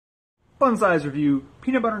fun size review,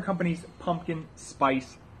 Peanut Butter and Company's Pumpkin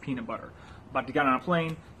Spice Peanut Butter. About to get on a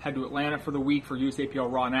plane, head to Atlanta for the week for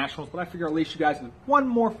USAPL Raw Nationals, but I figure I'll leash you guys with one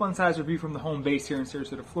more fun size review from the home base here in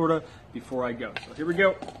Sarasota, Florida before I go. So here we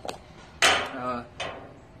go.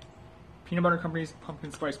 Peanut Butter and Company's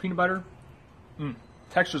Pumpkin Spice Peanut Butter.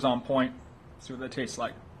 Texture's on point. Let's see what that tastes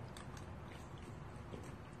like.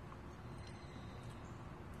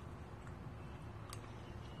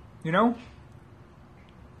 You know,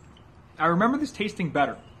 I remember this tasting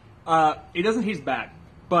better. It doesn't taste bad,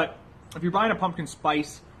 but if you're buying a pumpkin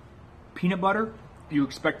spice peanut butter, you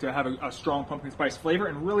expect to have a strong pumpkin spice flavor,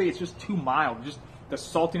 and really it's just too mild. Just the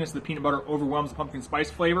saltiness of the peanut butter overwhelms the pumpkin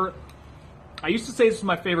spice flavor. I used to say this was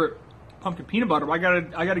my favorite pumpkin peanut butter, but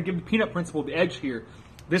I gotta give the Peanut Principle the edge here.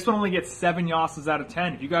 This one only gets 7 Yasas out of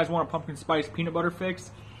 10. If you guys want a pumpkin spice peanut butter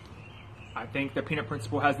fix, I think the Peanut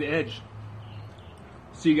Principle has the edge.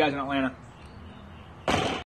 See you guys in Atlanta.